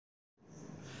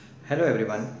Hello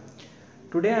everyone.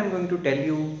 Today I am going to tell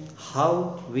you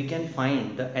how we can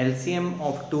find the LCM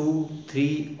of 2,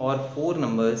 3 or 4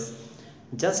 numbers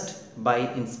just by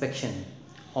inspection,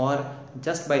 or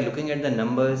just by looking at the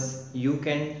numbers you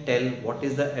can tell what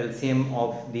is the LCM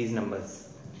of these numbers.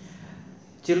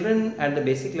 Children at the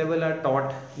basic level are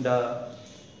taught the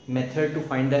method to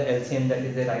find the LCM, that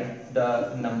is they write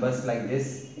the numbers like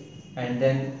this and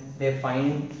then they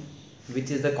find which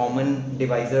is the common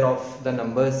divisor of the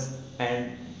numbers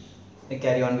and they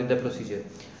carry on with the procedure.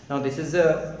 Now this is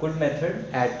a good method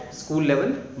at school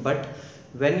level, but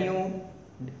when you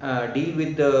deal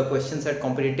with the questions at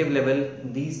competitive level,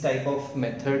 these type of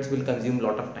methods will consume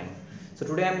lot of time. So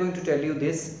today I am going to tell you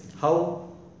this, how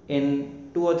in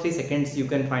 2 or 3 seconds you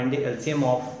can find the LCM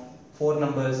of 4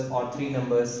 numbers or 3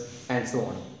 numbers and so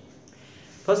on.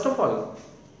 First of all,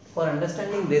 for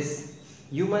understanding this,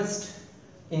 you must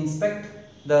inspect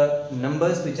the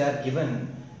numbers which are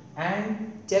given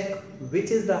and check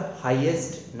which is the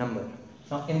highest number.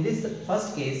 Now in this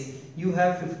first case you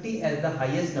have 50 as the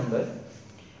highest number,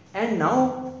 and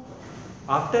now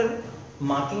after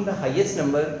marking the highest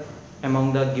number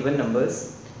among the given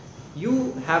numbers,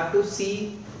 you have to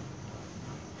see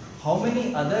how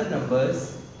many other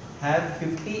numbers have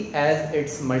 50 as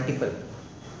its multiple.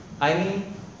 I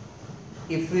mean,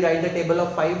 if we write the table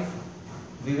of 5,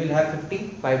 we will have 50,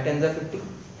 5 tens are 50.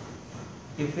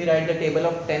 If we write the table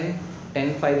of 10,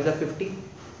 10 fives are 50.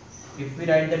 If we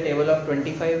write the table of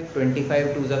 25,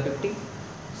 25 twos are 50.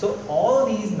 So all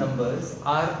these numbers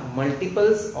are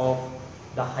multiples of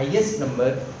the highest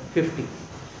number 50.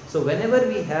 So whenever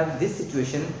we have this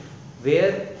situation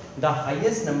where the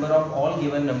highest number of all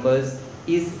given numbers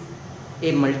is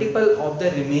a multiple of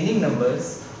the remaining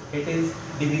numbers, it is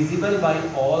divisible by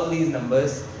all these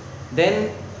numbers,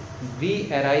 then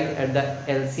we arrive at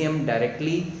the LCM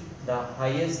directly. The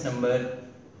highest number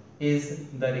is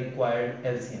the required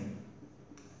LCM.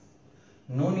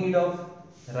 No need of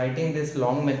writing this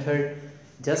long method,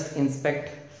 just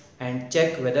inspect and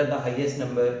check whether the highest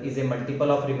number is a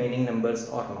multiple of remaining numbers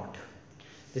or not.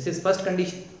 This is first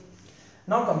condition.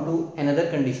 Now come to another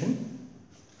condition.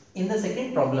 In the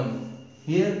second problem,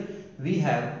 here we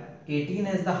have 18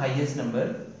 as the highest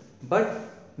number, but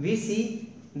we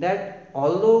see that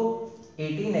although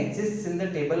 18 exists in the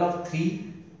table of 3,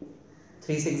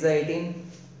 3 6 are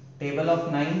 18, table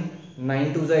of 9,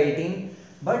 9 2s are 18,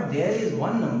 but there is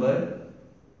one number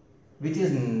which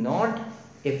is not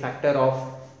a factor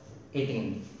of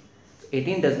 18.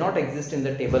 18 does not exist in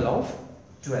the table of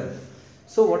 12.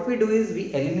 So what we do is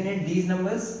we eliminate these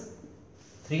numbers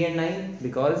 3 and 9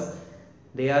 because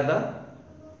they are the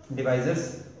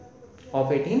divisors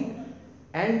of 18,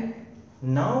 and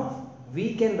now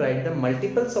we can write the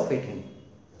multiples of 18.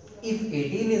 If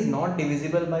 18 is not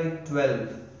divisible by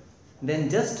 12,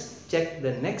 then just check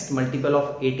the next multiple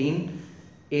of 18.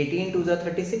 18 twos are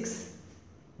 36.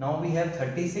 Now we have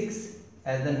 36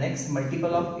 as the next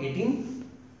multiple of 18.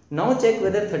 Now check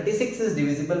whether 36 is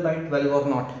divisible by 12 or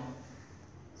not.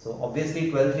 So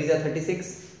obviously 12 threes are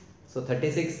 36. So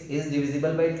 36 is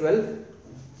divisible by 12.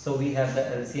 So we have the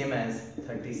LCM as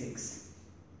 36.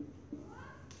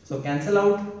 So cancel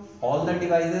out all the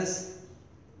divisors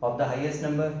of the highest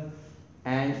number,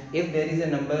 and if there is a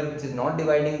number which is not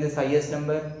dividing this highest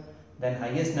number, then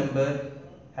highest number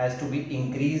has to be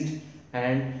increased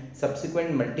and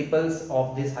subsequent multiples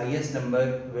of this highest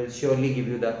number will surely give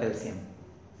you the LCM.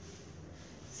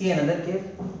 See another case.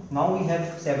 Now we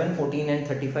have 7, 14 and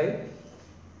 35.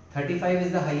 35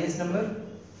 is the highest number.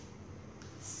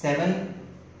 7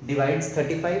 divides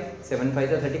 35. 7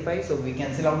 5s are 35, so we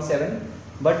cancel out 7.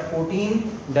 But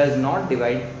 14 does not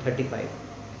divide 35.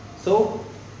 So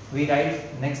we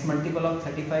write next multiple of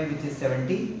 35, which is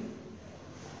 70.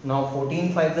 Now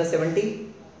 14 5s are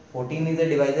 70. 14 is a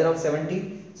divisor of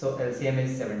 70. So LCM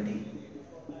is 70.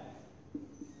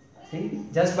 See,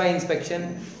 just by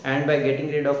inspection and by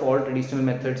getting rid of all traditional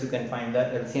methods, you can find the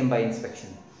LCM by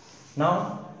inspection.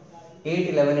 Now 8,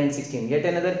 11 and 16. Yet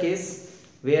another case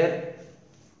where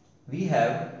we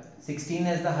have 16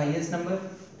 as the highest number.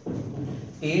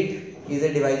 8 is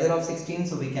a divisor of 16,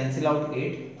 so we cancel out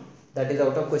 8. That is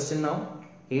out of question now.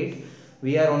 8.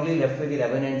 We are only left with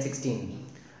 11 and 16.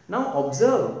 Now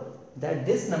observe that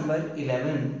this number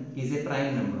 11 is a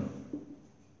prime number.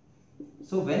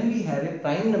 So when we have a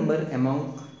prime number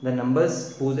among the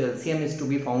numbers whose LCM is to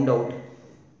be found out,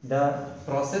 the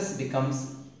process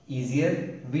becomes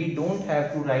easier. We don't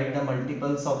have to write the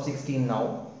multiples of 16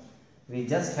 now. We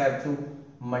just have to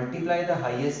multiply the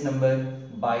highest number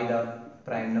by the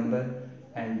prime number,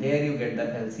 and there you get the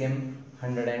LCM.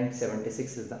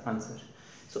 176 is the answer.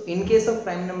 So in case of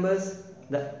prime numbers,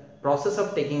 the process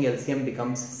of taking LCM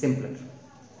becomes simpler.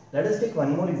 Let us take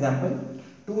one more example,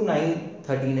 2, 9,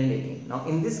 13 and 18. Now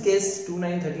in this case 2,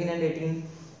 9, 13 and 18,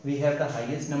 we have the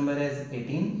highest number as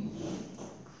 18.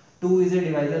 2 is a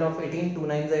divisor of 18, 2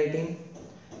 9s are 18.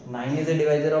 9 is a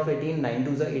divisor of 18, 9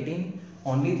 2s are 18.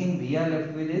 Only thing we are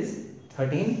left with is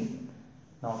 13.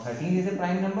 Now 13 is a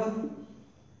prime number.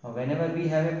 Now whenever we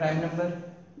have a prime number,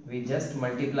 we just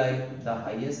multiply the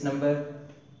highest number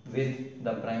with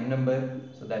the prime number,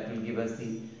 so that will give us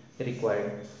the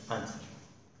required answer.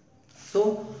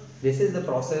 So this is the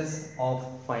process of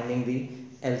finding the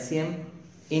LCM.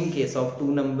 In case of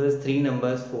 2 numbers, 3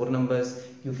 numbers, 4 numbers,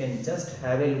 you can just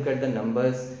have a look at the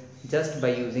numbers just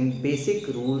by using basic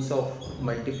rules of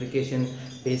multiplication,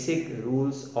 basic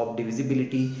rules of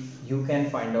divisibility. You can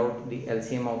find out the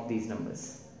LCM of these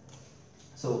numbers.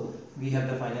 So we have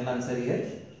the final answer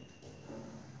here,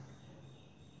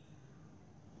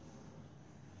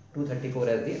 234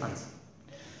 as the answer.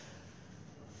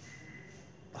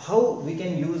 How we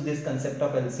can use this concept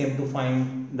of LCM to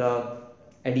find the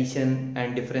addition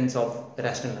and difference of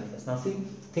rational numbers? Now see,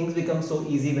 things become so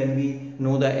easy when we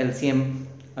know the LCM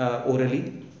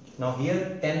orally. Now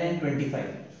here 10 and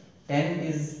 25. 10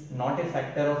 is not a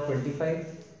factor of 25,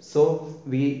 so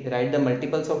we write the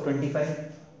multiples of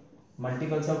 25.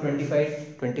 Multiples of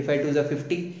 25, 25 2s are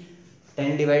 50.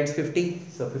 10 divides 50,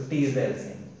 so 50 is the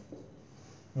LCM.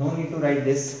 No need to write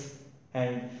this,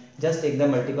 and just take the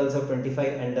multiples of 25,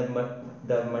 and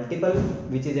the multiple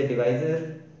which is a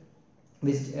divisor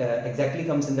which exactly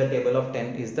comes in the table of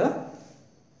 10 is the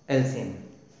LCM.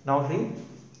 Now see,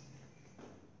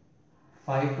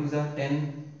 5 2s are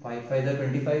 10, 5 5s are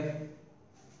 25,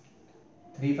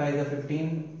 3 5s are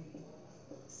 15,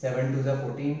 7 2s are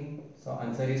 14, so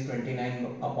answer is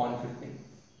 29 upon 50.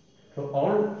 So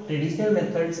all traditional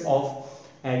methods of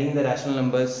adding the rational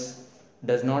numbers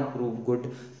does not prove good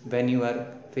when you are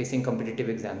facing competitive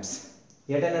exams.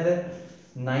 Yet another,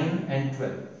 9 and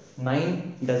 12.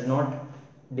 9 does not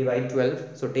divide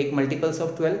 12, so take multiples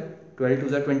of 12. 12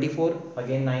 2s are 24.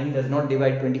 Again 9 does not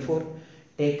divide 24.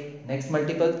 Take next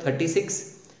multiple,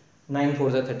 36. 9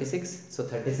 4s are 36, so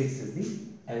 36 is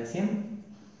the LCM.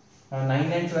 Now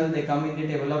 9 and 12, they come in the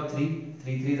table of 3.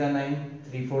 3 3s are 9,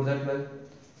 3 4s are 12,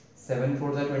 7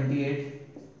 4s are 28,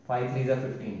 5 3s are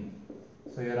 15.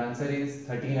 So your answer is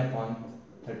 13 upon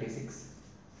 36.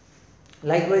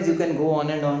 Likewise, you can go on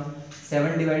and on.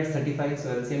 7 divides 35,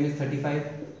 so LCM is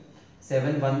 35.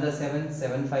 7 1s are 7,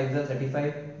 7 5s are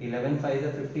 35, 11 5s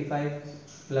are 55,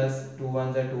 plus 2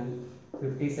 1s are 2,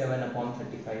 57 upon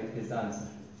 35 is the answer.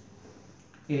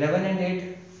 11 and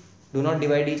 8 do not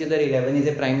divide each other. 11 is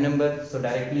a prime number, so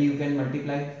directly you can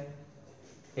multiply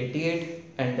 88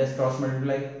 and just cross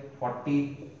multiply.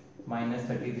 40 minus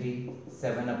 33,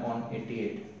 7 upon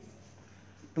 88.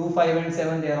 2 5 and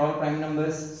 7, they are all prime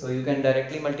numbers, so you can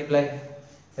directly multiply.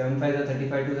 7 5 are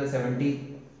 35, 2 are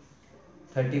 70,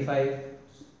 35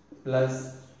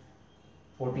 plus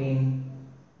 14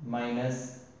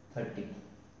 minus 30,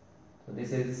 so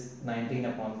this is 19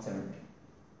 upon 70.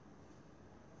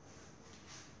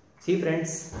 See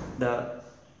friends, the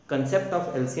concept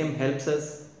of LCM helps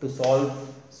us to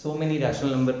solve so many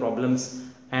rational number problems,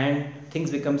 and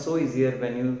things become so easier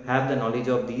when you have the knowledge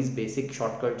of these basic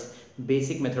shortcuts,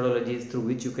 basic methodologies through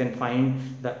which you can find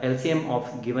the LCM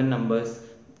of given numbers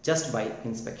just by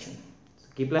inspection. So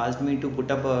people asked me to put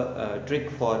up a trick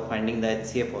for finding the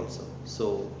HCF also.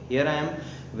 So here I am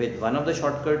with one of the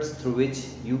shortcuts through which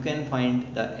you can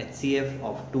find the HCF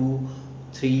of 2,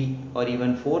 3 or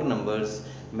even 4 numbers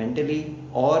mentally,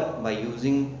 or by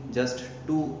using just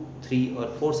 2, 3 or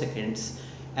 4 seconds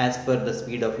as per the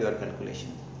speed of your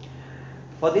calculation.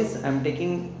 For this I am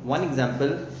taking one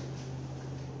example.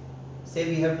 Say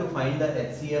we have to find the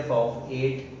HCF of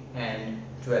 8 and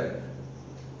 12.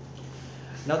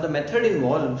 Now the method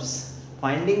involves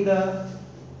finding the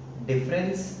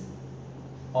difference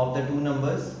of the two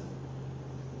numbers.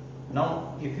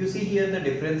 Now if you see here, the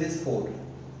difference is 4,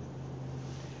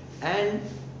 and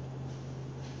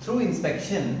through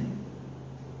inspection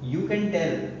you can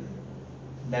tell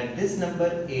that this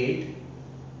number 8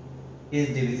 is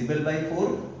divisible by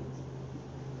 4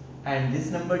 and this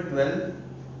number 12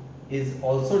 is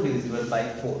also divisible by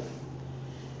 4.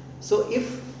 So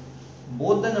if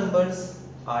both the numbers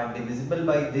are divisible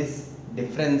by this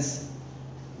difference,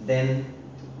 then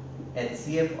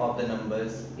HCF of the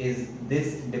numbers is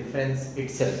this difference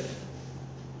itself.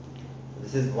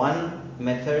 This is one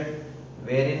method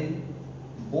wherein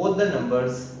both the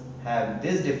numbers have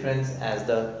this difference as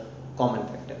the common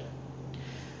factor.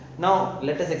 Now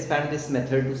let us expand this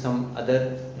method to some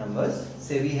other numbers.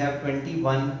 Say we have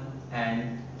 21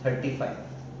 and 35.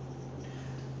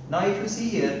 Now if you see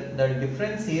here, the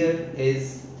difference here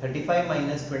is 35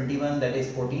 minus 21, that is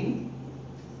 14.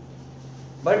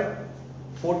 But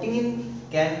 14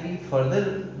 can be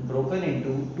further broken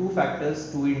into two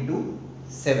factors, 2 into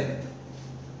 7.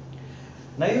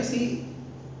 Now you see,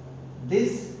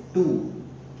 this 2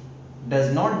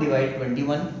 does not divide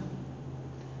 21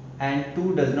 and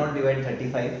 2 does not divide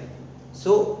 35.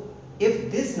 So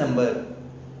if this number,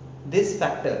 this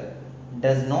factor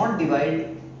does not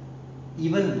divide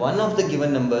even one of the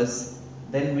given numbers,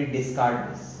 then we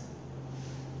discard this.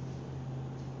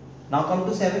 Now come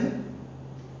to 7.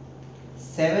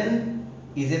 7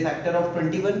 is a factor of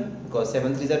 21 because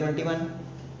 7 3s are 21,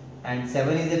 and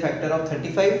 7 is a factor of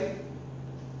 35.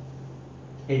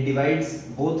 It divides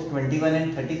both 21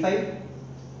 and 35.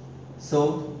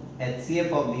 So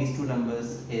HCF of these two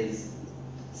numbers is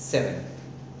 7.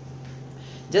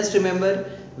 Just remember,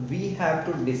 we have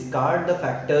to discard the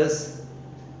factors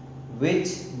which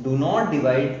do not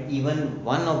divide even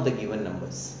one of the given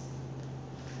numbers.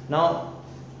 Now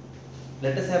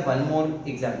let us have one more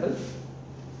example.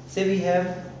 Say we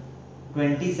have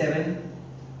 27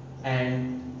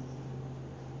 and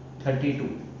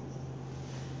 32.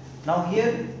 Now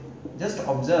here just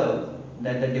observe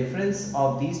that the difference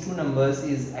of these two numbers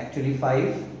is actually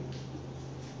 5,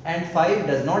 and 5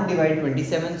 does not divide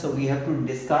 27, so we have to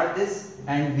discard this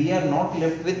and we are not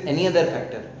left with any other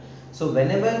factor. So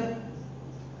whenever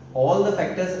all the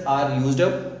factors are used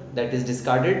up, that is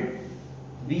discarded,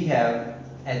 we have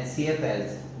HCF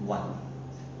as 1.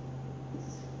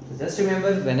 So just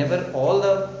remember, whenever all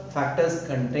the factors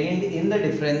contained in the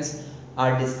difference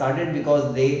are discarded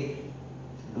because they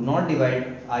do not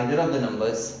divide either of the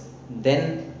numbers,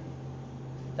 then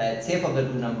the HCF of the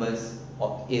two numbers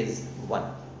is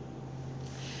 1.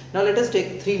 Now let us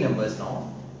take three numbers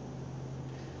now.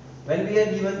 When we are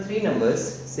given three numbers,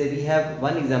 say we have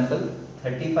one example,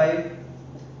 35,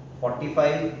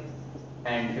 45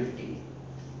 and 50.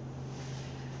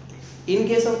 In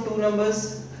case of two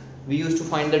numbers, we used to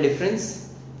find the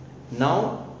difference.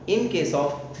 Now in case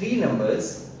of three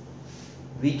numbers,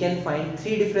 we can find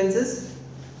three differences.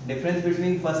 Difference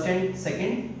between first and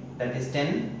second, that is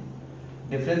 10.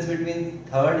 Difference between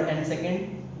third and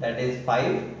second, that is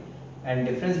 5. And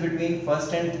difference between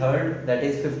first and third, that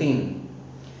is 15.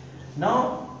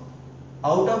 Now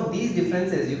out of these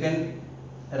differences, you can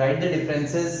write the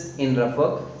differences in rough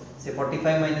work. Say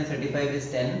 45 minus 35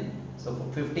 is 10. So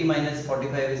 50 minus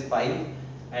 45 is 5.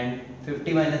 And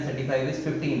 50 minus 35 is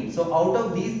 15. So out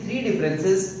of these three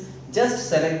differences, just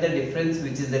select the difference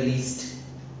which is the least.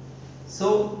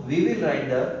 So we will write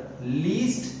the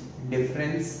least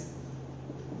difference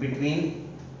between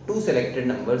two selected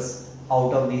numbers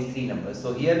out of these three numbers.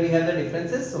 So here we have the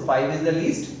differences. So 5 is the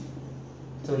least.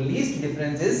 So least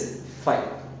difference is 5.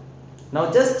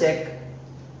 Now just check,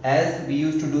 as we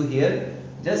used to do here,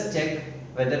 just check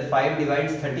whether 5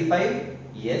 divides 35.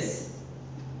 Yes.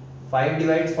 5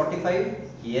 divides 45.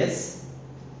 Yes.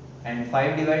 And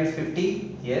 5 divides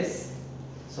 50. Yes.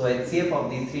 So HCF of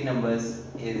these three numbers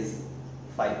is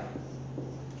 5.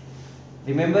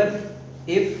 Remember,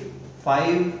 if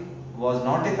 5 was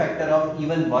not a factor of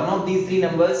even one of these three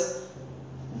numbers,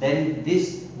 then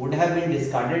this would have been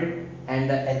discarded and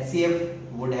the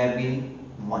HCF would have been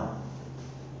 1.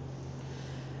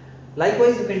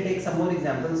 Likewise, you can take some more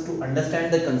examples to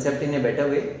understand the concept in a better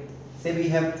way. Say we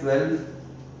have 12,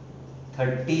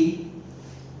 30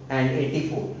 and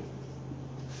 84.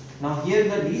 Now here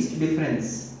the least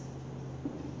difference,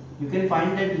 you can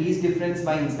find that least difference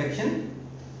by inspection.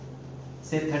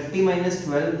 Say 30 minus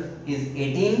 12 is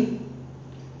 18.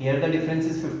 Here the difference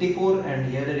is 54 and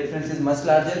here the difference is much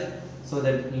larger. So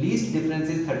the least difference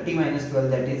is 30 minus 12,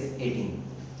 that is 18.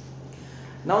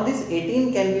 Now this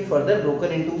 18 can be further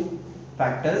broken into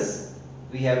factors.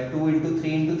 We have 2 into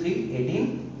 3 into 3,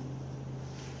 18.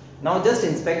 Now just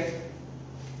inspect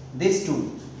this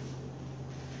 2.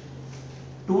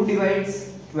 2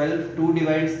 divides 12, 2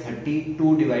 divides 30,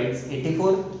 2 divides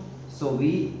 84. So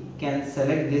we can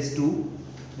select this 2.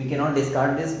 We cannot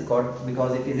discard this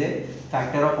because it is a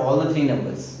factor of all the three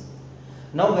numbers.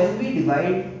 Now when we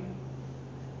divide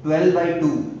 12 by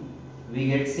 2, we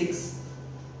get 6.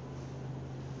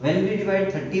 When we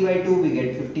divide 30 by 2, we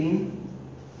get 15.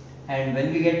 And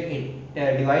when we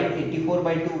divide 84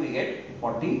 by 2, we get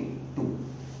 42.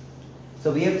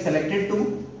 So we have selected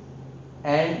 2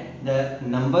 and the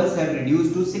numbers have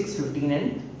reduced to 6, 15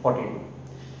 and 42.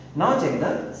 Now check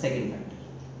the second factor.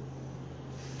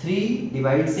 3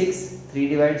 divides 6, 3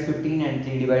 divides 15 and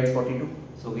 3 divides 42.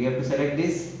 So we have to select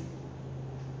this,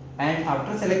 and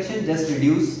after selection just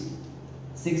reduce.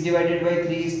 6 divided by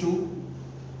 3 is 2,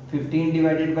 15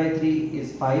 divided by 3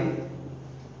 is 5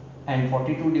 and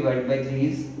 42 divided by 3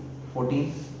 is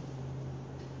 14.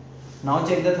 Now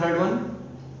check the third one.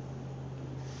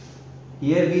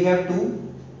 Here we have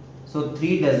 2, so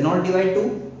 3 does not divide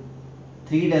 2,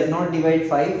 3 does not divide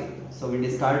 5, so we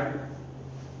discard.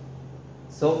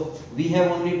 So we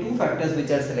have only 2 factors which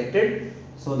are selected,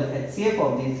 so the HCF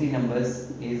of these 3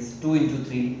 numbers is 2 into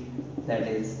 3, that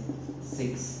is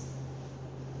 6.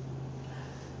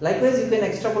 Likewise, you can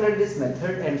extrapolate this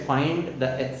method and find the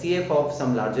HCF of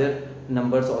some larger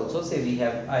numbers also. Say we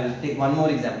have, I will take one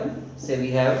more example. Say we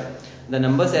have the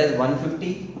numbers as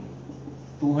 150,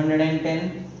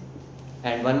 210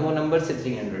 and one more number, say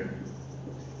 300.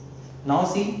 Now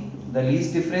see the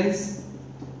least difference.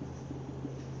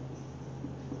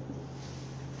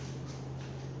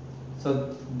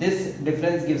 So this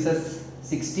difference gives us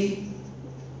 60,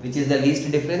 which is the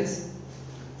least difference.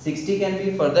 60 can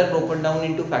be further broken down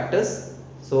into factors.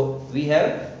 So we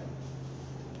have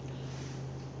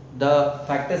the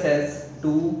factors as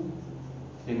 2,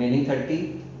 remaining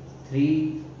 30,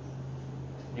 3,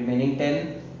 remaining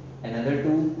 10, another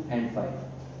 2 and 5.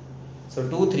 So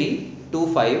 2, 3,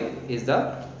 2, 5 is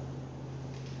the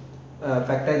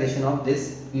factorization of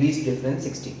this least difference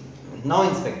 60. Now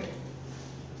inspect.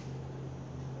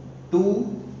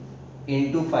 2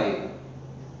 into 5,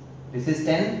 this is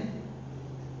 10.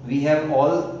 We have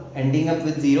all ending up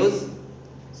with zeros,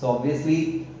 so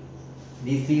obviously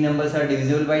these 3 numbers are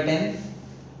divisible by 10.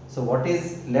 So what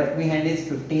is left behind is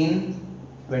 15,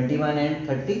 21 and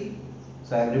 30.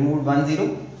 So I have removed 1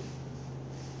 0.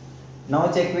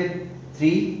 Now check with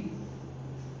 3.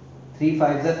 3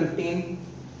 5s are 15,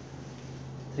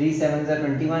 3 7s are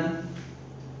 21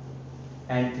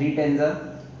 and 3 10s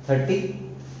are 30.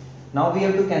 Now we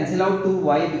have to cancel out 2.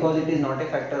 Why? Because it is not a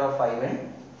factor of 5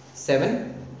 and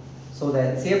 7. So the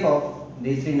HCF of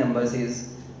these 3 numbers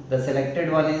is, the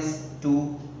selected one is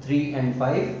 2, 3 and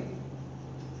 5,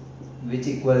 which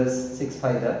equals 6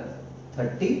 5 are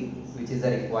 30, which is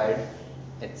the required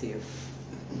HCF.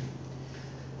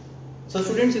 So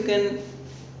students, you can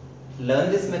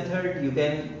learn this method, you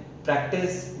can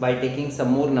practice by taking some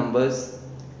more numbers,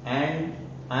 and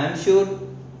I am sure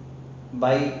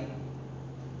by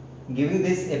giving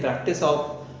this a practice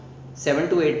of 7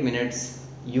 to 8 minutes,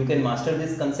 you can master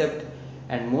this concept,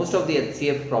 and most of the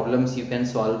HCF problems you can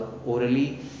solve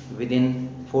orally within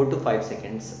 4 to 5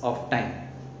 seconds of time.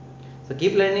 So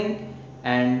keep learning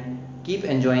and keep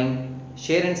enjoying.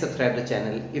 Share and subscribe the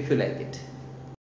channel if you like it.